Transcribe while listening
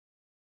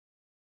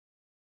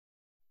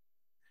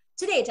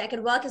Today, Tech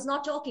at Work is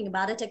not talking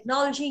about a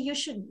technology you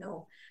should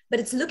know,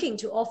 but it's looking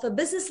to offer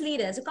business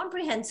leaders a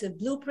comprehensive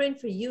blueprint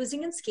for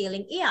using and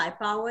scaling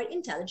AI-powered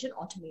intelligent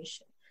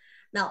automation.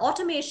 Now,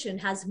 automation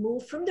has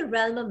moved from the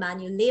realm of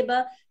manual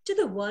labor to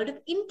the world of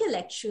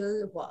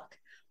intellectual work.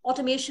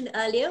 Automation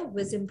earlier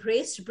was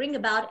embraced to bring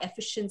about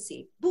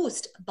efficiency,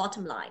 boost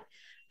bottom line.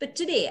 But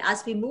today,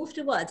 as we move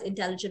towards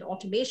intelligent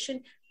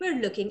automation,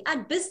 we're looking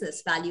at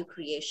business value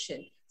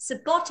creation,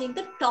 supporting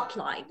the top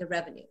line, the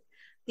revenue.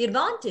 The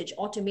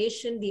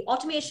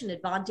Automation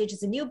Advantage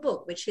is a new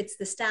book which hits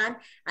the stand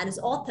and is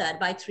authored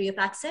by three of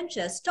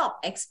Accenture's top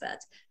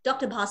experts,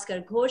 Dr.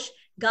 Bhaskar Ghosh,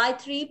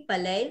 Gayatri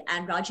Pillai,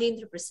 and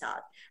Rajendra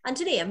Prasad. And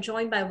today I'm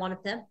joined by one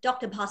of them,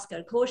 Dr.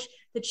 Bhaskar Ghosh,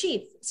 the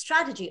Chief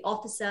Strategy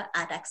Officer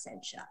at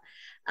Accenture.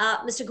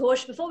 Mr.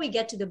 Ghosh, before we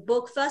get to the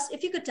book, first,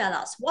 if you could tell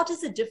us, what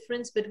is the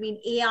difference between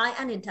AI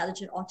and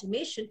intelligent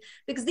automation?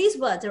 Because these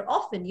words are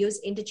often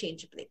used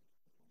interchangeably.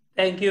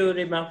 Thank you,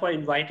 Reema, for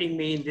inviting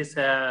me in this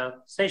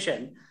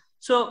session.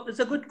 So it's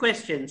a good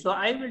question. So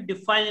I will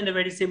define in a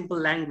very simple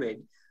language.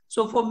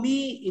 So for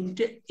me,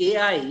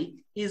 AI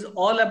is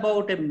all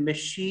about a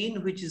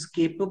machine which is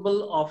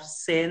capable of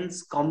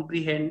sense,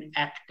 comprehend,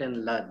 act,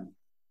 and learn.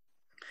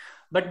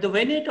 But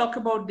when I talk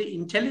about the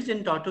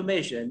intelligent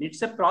automation,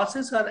 it's a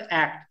process or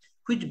act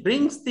which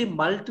brings the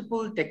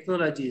multiple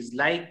technologies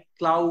like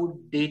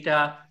cloud,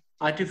 data,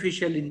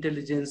 artificial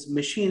intelligence,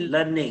 machine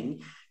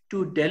learning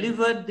to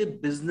deliver the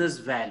business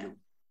value.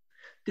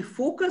 The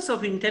focus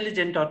of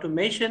intelligent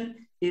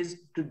automation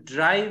is to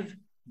drive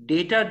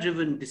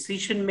data-driven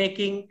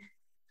decision-making,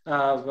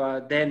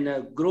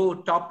 then grow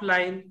top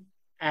line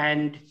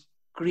and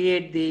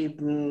create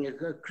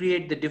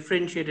the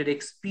differentiated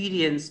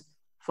experience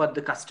for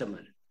the customer.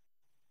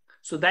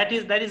 So that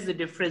is the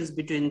difference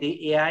between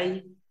the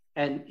AI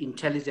and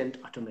intelligent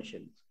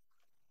automation.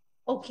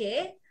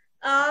 Okay.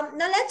 Now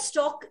let's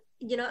talk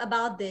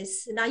about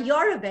this. Now,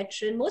 you're a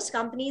veteran. Most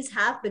companies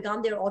have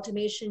begun their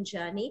automation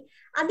journey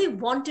and they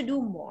want to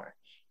do more.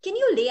 Can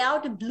you lay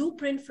out a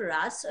blueprint for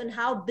us on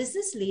how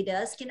business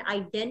leaders can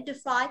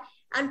identify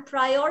and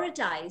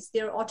prioritize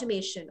their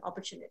automation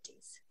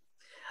opportunities?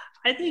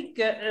 I think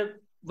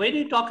when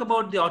you talk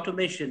about the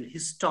automation,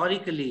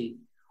 historically,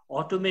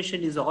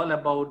 automation is all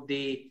about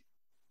the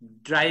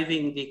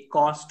driving the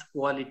cost,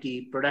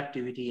 quality,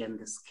 productivity, and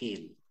the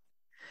scale.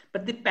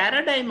 But the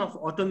paradigm of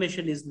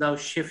automation is now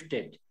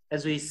shifted.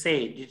 As we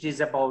said, it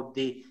is about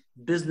the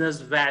business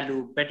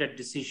value, better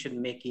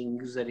decision-making,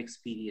 user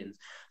experience.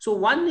 So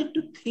one need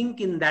to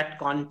think in that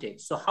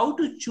context. So how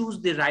to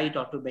choose the right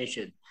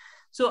automation?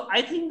 So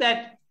I think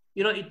that,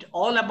 it's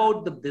all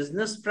about the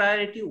business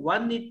priority.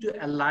 One need to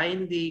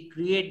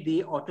create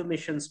the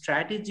automation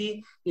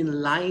strategy in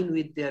line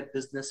with their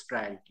business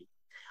priority.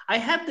 I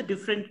have the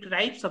different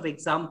types of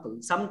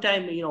examples.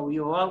 Sometimes, we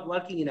were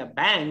working in a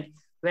bank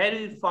where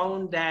we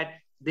found that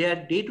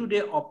their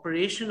day-to-day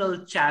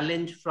operational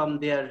challenge from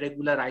their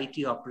regular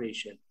IT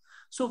operation.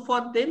 So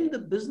for them, the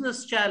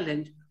business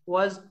challenge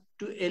was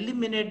to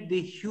eliminate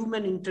the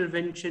human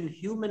intervention,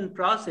 human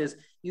process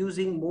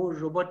using more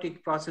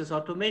robotic process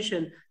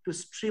automation to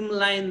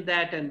streamline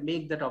that and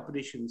make that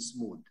operation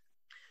smooth.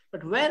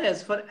 But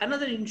whereas for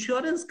another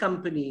insurance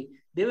company,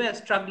 they were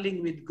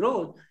struggling with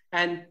growth.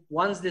 And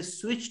once they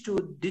switched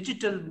to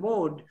digital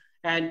mode,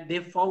 and they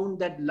found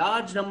that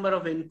large number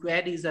of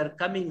inquiries are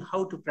coming,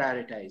 how to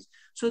prioritize.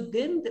 So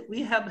then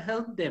we have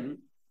helped them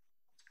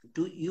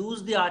to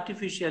use the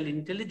artificial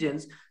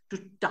intelligence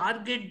to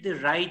target the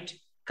right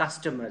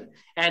customer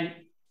and,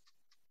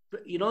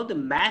 to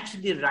match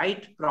the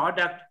right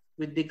product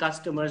with the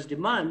customer's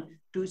demand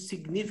to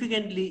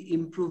significantly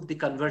improve the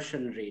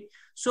conversion rate.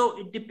 So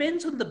it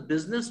depends on the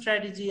business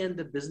strategy and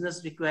the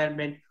business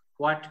requirement,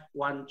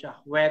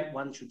 where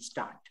one should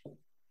start.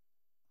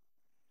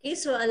 Okay,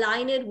 so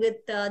align it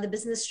with the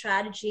business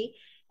strategy.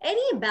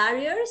 Any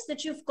barriers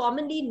that you've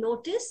commonly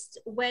noticed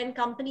when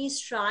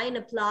companies try and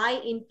apply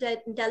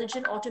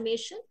intelligent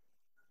automation?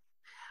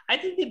 I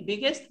think the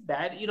biggest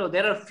barrier,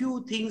 there are a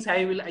few things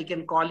I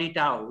can call it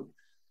out.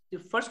 The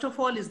first of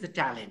all is the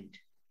talent.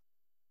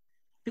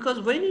 Because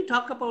when you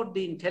talk about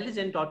the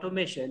intelligent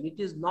automation, it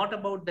is not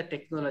about the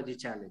technology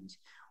challenge.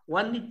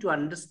 One need to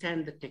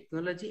understand the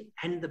technology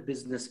and the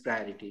business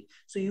priority.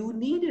 So you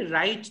need a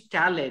right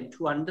talent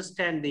to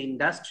understand the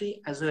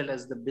industry as well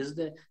as the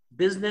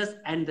business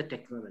and the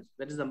technology.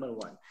 That is number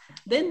one.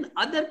 Then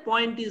other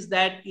point is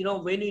that,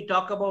 when we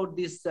talk about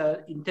this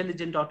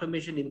intelligent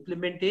automation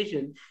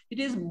implementation, it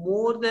is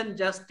more than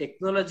just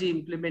technology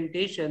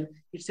implementation.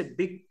 It's a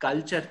big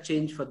culture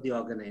change for the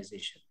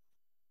organization.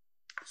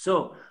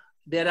 So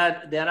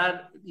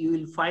you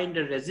will find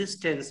a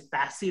resistance,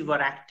 passive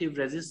or active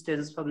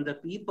resistance from the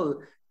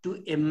people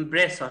to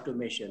embrace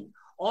automation.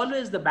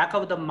 Always the back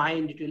of the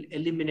mind, it will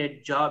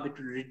eliminate job, it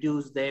will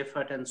reduce the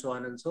effort and so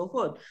on and so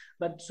forth.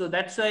 But so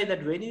that's why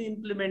that when you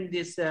implement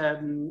this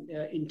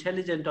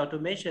intelligent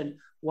automation,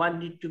 one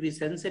need to be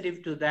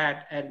sensitive to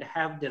that and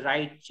have the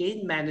right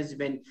change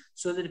management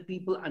so that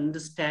people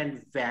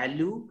understand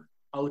value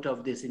out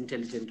of this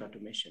intelligent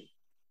automation.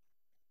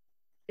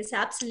 Yes,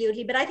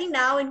 absolutely. But I think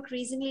now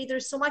increasingly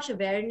there's so much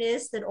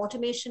awareness that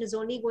automation is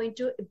only going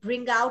to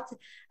bring out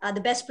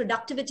the best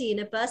productivity in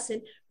a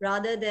person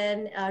rather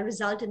than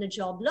result in a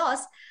job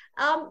loss.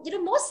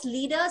 Most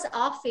leaders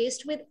are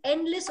faced with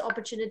endless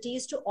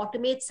opportunities to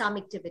automate some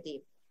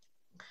activity.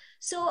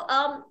 So,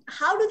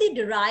 how do they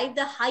derive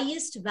the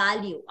highest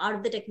value out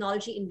of the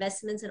technology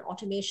investments and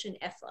automation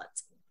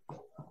efforts?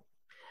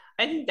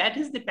 I think that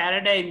is the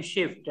paradigm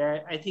shift.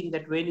 I think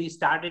that when we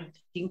started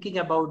thinking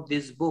about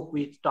this book,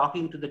 we're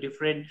talking to the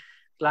different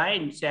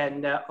clients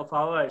and of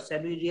ours,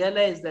 and we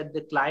realized that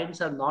the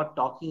clients are not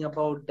talking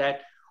about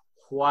that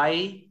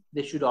why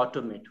they should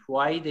automate,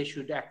 why they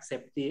should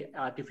accept the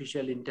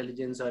artificial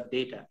intelligence or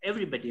data.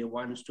 Everybody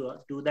wants to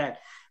do that,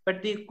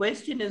 but the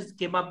question is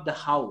came up the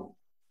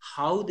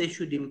how they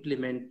should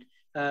implement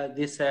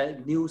this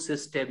new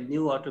system,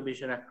 new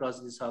automation across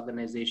this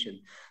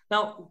organization.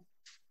 Now,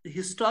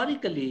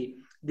 historically,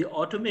 the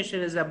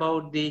automation is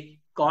about the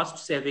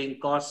cost saving,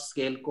 cost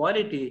scale,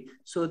 quality.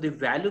 So the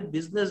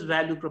business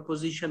value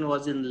proposition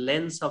was in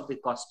lens of the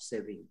cost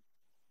saving.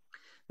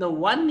 Now,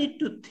 one need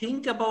to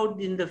think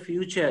about in the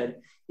future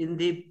in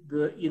the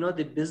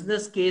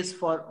business case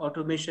for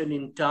automation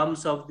in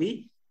terms of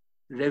the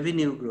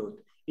revenue growth,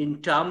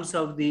 in terms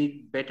of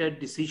the better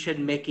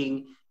decision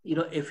making,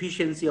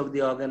 efficiency of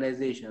the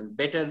organization,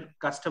 better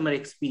customer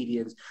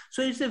experience.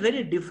 So it's a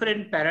very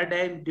different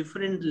paradigm,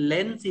 different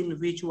lens in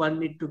which one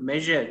need to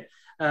measure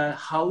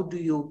how do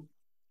you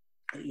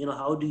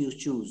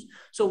choose.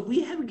 So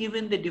we have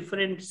given the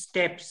different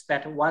steps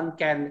that one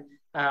can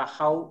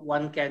how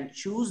one can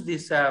choose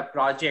this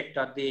project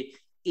or the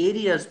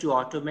areas to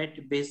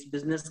automate based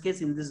business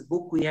case. In this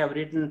book we have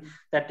written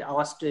that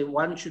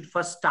one should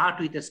first start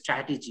with a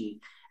strategy,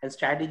 and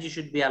strategy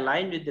should be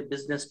aligned with the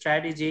business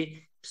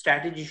strategy.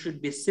 Strategy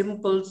should be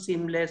simple,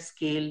 seamless,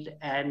 scaled,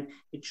 and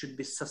it should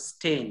be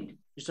sustained.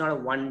 It's not a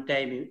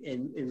one-time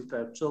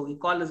impact. So we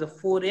call it a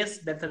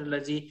 4S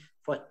methodology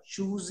for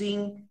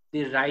choosing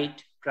the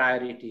right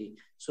priority.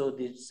 So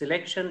the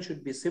selection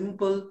should be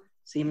simple,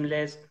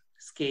 seamless,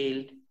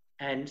 scaled,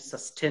 and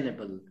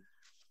sustainable.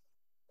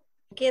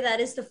 Okay, that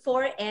is the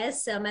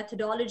 4S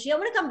methodology. I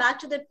want to come back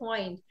to that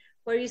point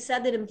where you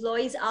said that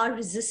employees are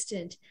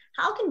resistant.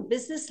 How can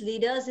business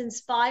leaders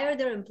inspire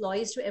their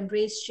employees to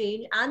embrace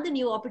change and the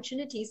new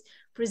opportunities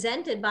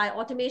presented by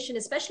automation,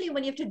 especially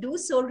when you have to do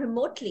so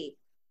remotely?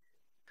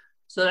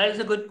 So that is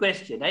a good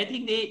question. I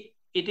think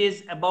it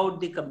is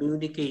about the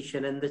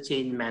communication and the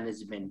change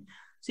management.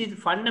 See,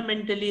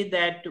 fundamentally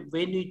that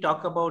when we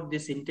talk about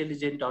this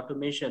intelligent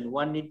automation,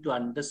 one need to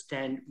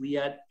understand we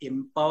are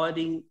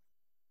empowering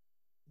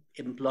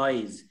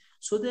employees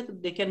so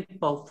that they can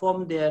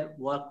perform their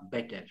work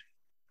better.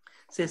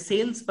 Say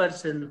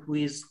salesperson who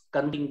is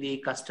conducting the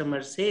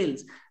customer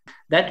sales,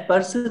 that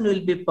person will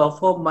be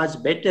perform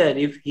much better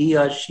if he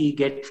or she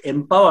gets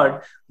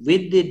empowered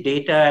with the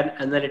data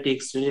and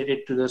analytics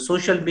related to the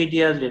social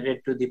media,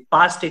 related to the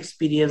past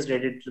experience,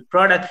 related to the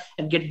product,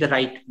 and get the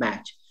right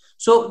match.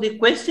 So the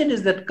question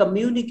is that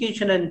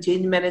communication and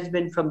change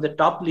management from the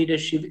top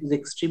leadership is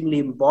extremely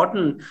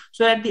important.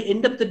 So at the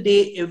end of the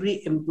day,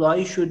 every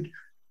employee should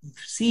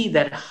see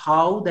that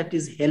how that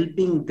is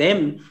helping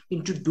them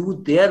into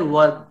do their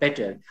work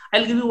better.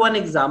 I'll give you one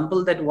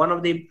example that one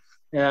of the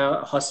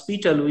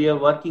hospital we are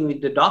working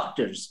with the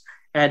doctors,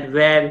 and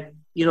where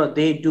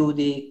they do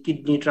the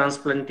kidney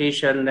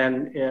transplantation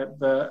and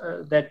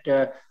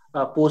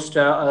post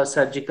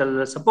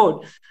surgical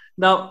support.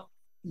 Now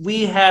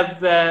we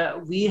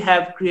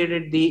have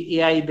created the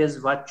AI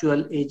based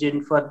virtual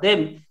agent for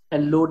them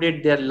and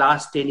loaded their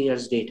last 10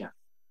 years data.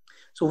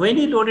 So when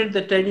you loaded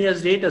the 10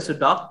 years data, so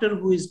doctor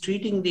who is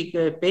treating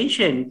the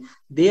patient,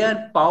 they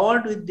are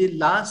powered with the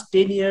last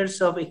 10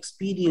 years of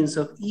experience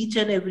of each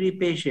and every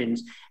patient,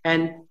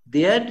 and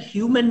their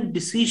human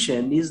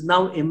decision is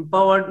now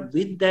empowered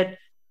with that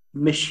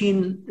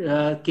machine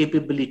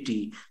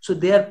capability. So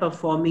they are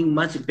performing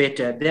much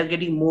better. They are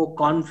getting more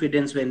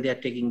confidence when they are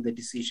taking the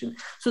decision.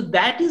 So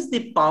that is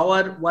the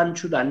power one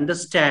should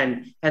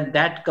understand, and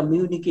that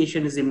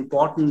communication is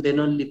important. Then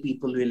only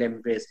people will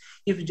embrace.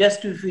 If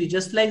we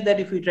just like that,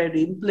 if we try to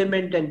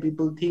implement and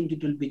people think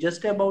it will be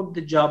just about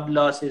the job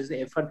losses,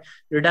 effort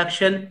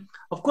reduction,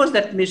 of course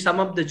that means some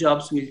of the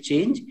jobs will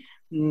change,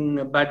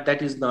 but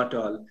that is not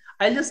all.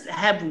 I'll just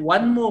have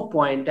one more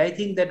point. I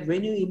think that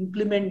when you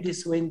implement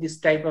this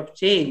type of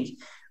change,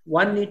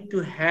 one need to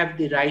have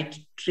the right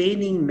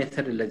training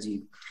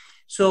methodology.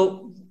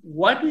 So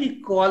what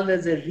we call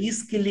as a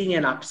reskilling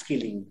and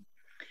upskilling.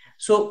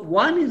 So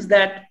one is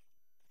that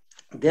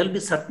there'll be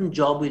certain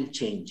job will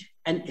change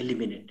and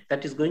eliminate.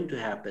 That is going to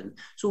happen.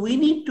 So we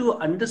need to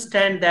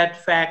understand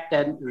that fact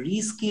and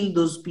reskill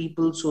those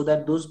people so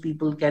that those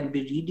people can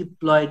be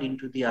redeployed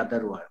into the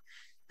other work.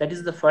 That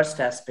is the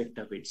first aspect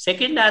of it.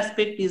 Second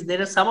aspect is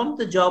there are some of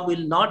the job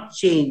will not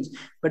change,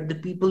 but the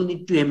people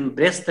need to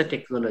embrace the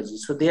technology.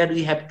 So there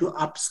we have to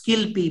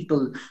upskill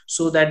people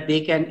so that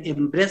they can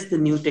embrace the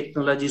new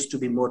technologies to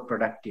be more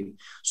productive.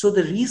 So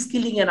the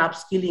reskilling and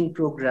upskilling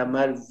program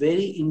are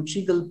very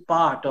integral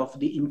part of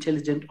the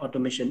intelligent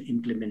automation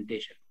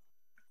implementation.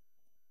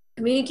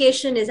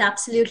 Communication is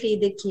absolutely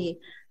the key.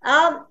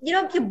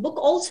 Your book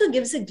also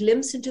gives a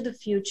glimpse into the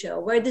future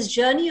where this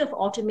journey of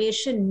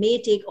automation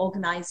may take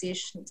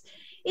organizations.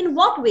 In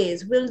what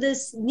ways will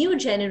this new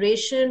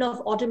generation of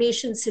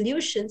automation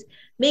solutions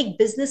make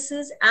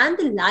businesses and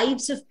the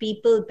lives of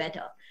people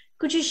better?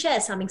 Could you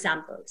share some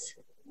examples?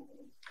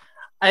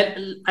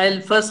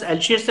 I'll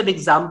share some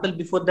example.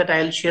 Before that,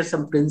 I'll share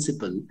some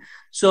principle.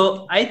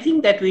 So I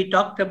think that we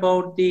talked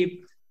about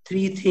the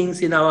three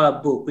things in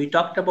our book. We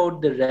talked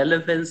about the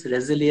relevance,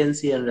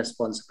 resiliency, and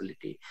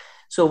responsibility.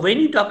 So when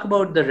you talk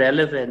about the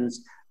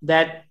relevance,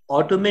 that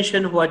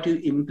automation, what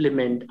you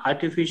implement,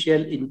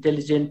 artificial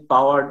intelligent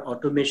powered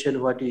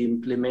automation, what you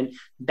implement,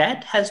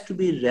 that has to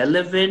be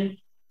relevant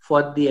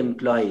for the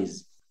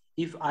employees.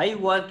 If I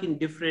work in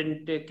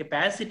different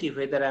capacity,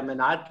 whether I'm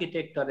an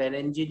architect or an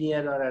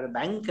engineer or a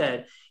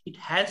banker, it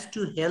has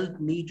to help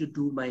me to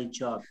do my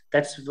job.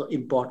 That's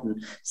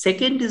important.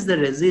 Second is the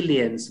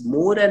resilience.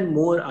 More and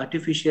more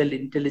artificial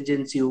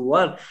intelligence you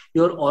work,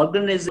 your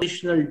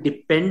organizational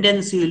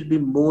dependency will be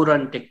more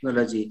on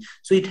technology.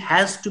 So it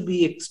has to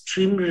be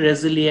extremely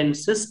resilient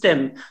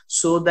system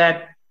so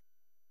that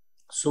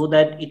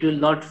it will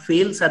not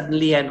fail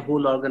suddenly and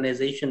whole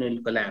organization will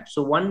collapse.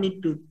 So one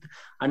need to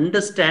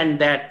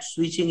understand that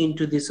switching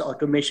into this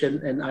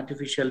automation and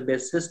artificial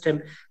based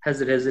system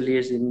has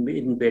resilience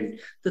inbuilt.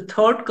 The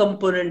third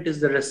component is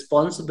the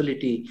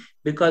responsibility,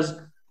 because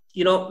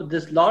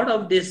this lot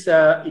of this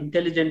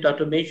intelligent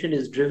automation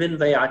is driven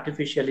by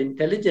artificial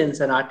intelligence,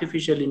 and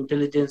artificial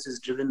intelligence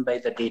is driven by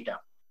the data.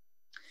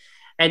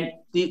 And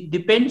it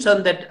depends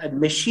on that a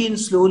machine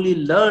slowly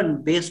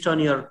learn based on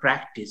your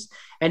practice.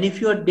 And if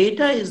your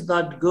data is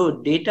not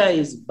good, data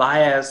is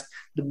biased,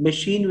 the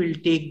machine will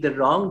take the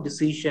wrong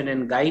decision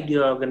and guide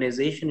your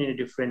organization in a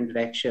different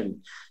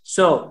direction.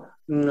 So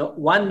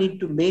one need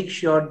to make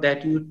sure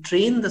that you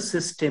train the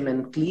system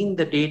and clean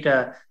the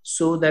data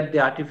so that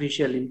the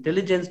artificial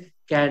intelligence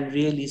can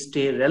really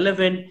stay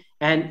relevant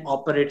and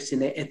operates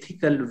in an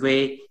ethical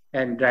way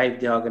and drive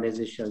the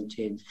organizational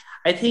change.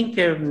 I think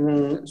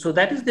so.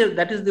 That is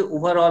the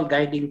overall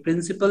guiding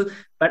principle.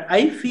 But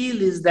I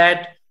feel is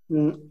that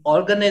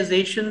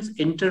organizations,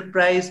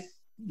 enterprise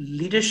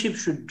leadership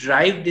should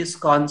drive this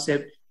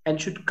concept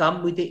and should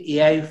come with the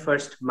AI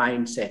first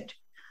mindset.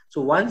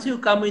 So once you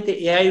come with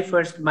the AI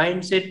first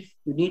mindset,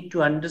 you need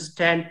to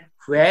understand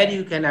where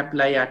you can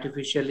apply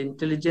artificial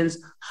intelligence,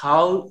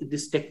 how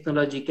this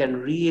technology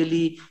can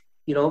really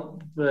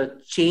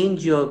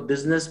change your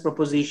business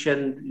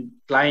proposition,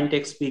 client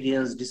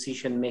experience,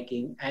 decision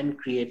making, and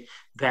create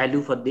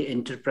value for the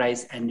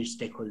enterprise and its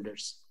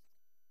stakeholders.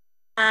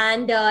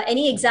 And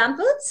any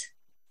examples?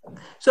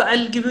 So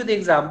I'll give you the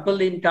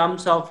example in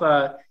terms of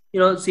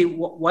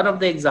one of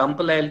the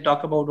example I'll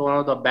talk about, one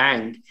of the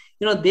bank.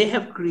 They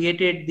have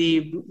created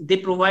they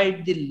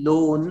provide the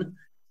loan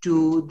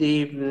to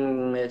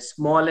the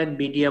small and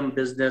medium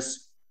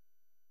business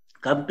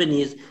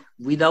companies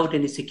without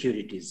any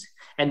securities.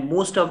 And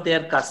most of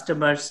their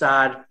customers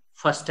are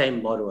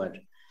first-time borrower.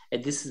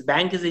 And this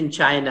bank is in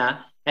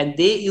China, and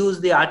they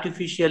use the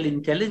artificial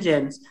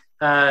intelligence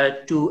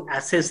to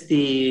assess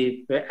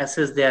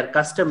their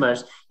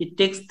customers. It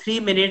takes 3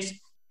 minutes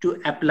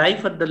to apply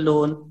for the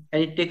loan,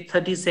 and it takes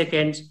 30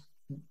 seconds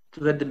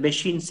where the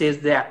machine says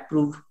they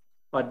approve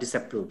or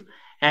disapprove.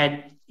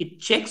 And it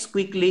checks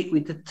quickly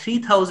with the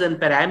 3,000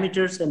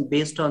 parameters, and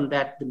based on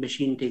that, the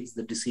machine takes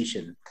the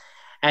decision.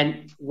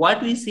 And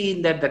what we see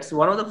in that's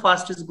one of the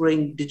fastest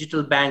growing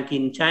digital bank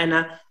in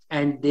China,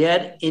 and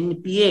their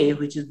NPA,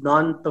 which is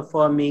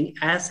non-performing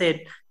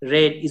asset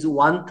rate, is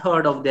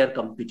 1/3 of their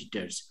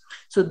competitors.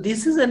 So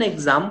this is an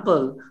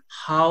example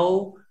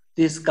how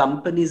these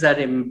companies are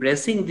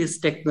embracing this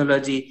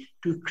technology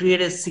to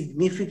create a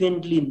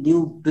significantly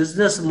new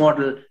business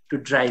model to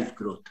drive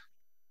growth.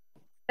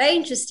 Very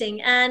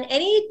interesting. And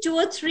any 2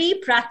 or 3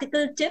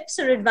 practical tips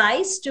or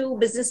advice to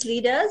business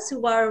leaders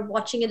who are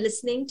watching and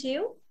listening to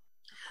you?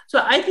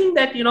 So I think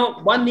that,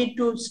 one need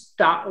to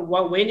start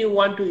when you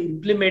want to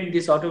implement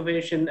this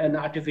automation and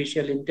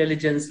artificial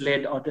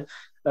intelligence-led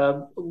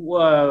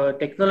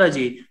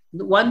technology,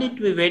 one need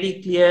to be very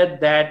clear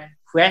that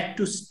where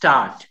to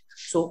start.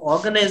 So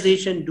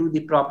organization do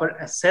the proper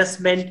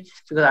assessment,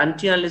 because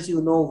until unless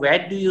you know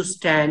where do you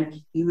stand,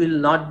 you will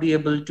not be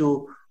able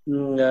to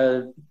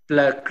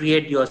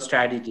create your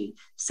strategy.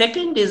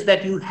 Second is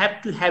that you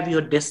have to have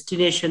your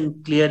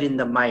destination clear in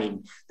the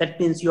mind. That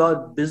means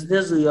your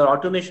business, your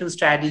automation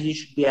strategy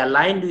should be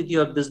aligned with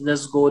your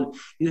business goal.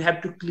 You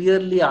have to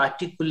clearly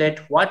articulate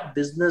what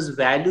business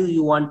value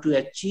you want to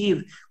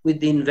achieve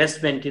with the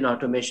investment in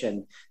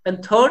automation.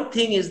 And third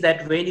thing is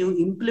that when you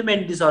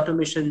implement this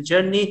automation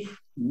journey,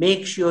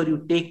 make sure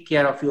you take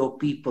care of your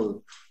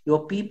people.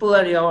 Your people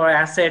are your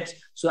assets.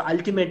 So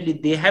ultimately,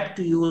 they have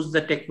to use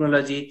the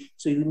technology.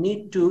 So you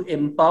need to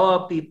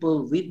empower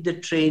people with the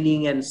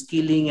training and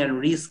skilling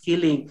and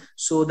reskilling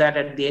so that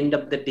at the end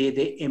of the day,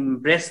 they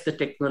embrace the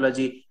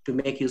technology to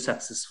make you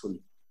successful.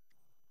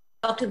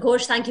 Dr.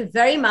 Ghosh, thank you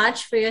very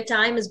much for your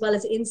time as well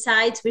as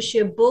insights. Wish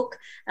your book,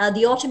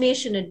 The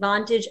Automation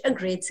Advantage, a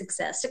great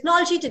success.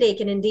 Technology today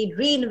can indeed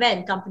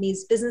reinvent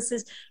companies'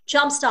 businesses,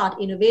 jumpstart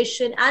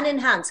innovation, and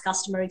enhance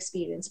customer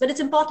experience. But it's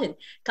important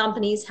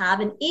companies have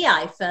an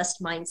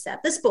AI-first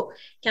mindset. This book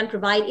can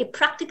provide a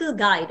practical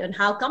guide on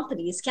how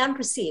companies can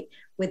proceed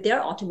with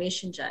their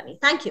automation journey.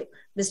 Thank you,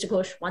 Mr.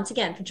 Ghosh, once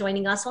again for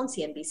joining us on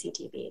CNBC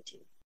TV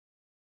 18.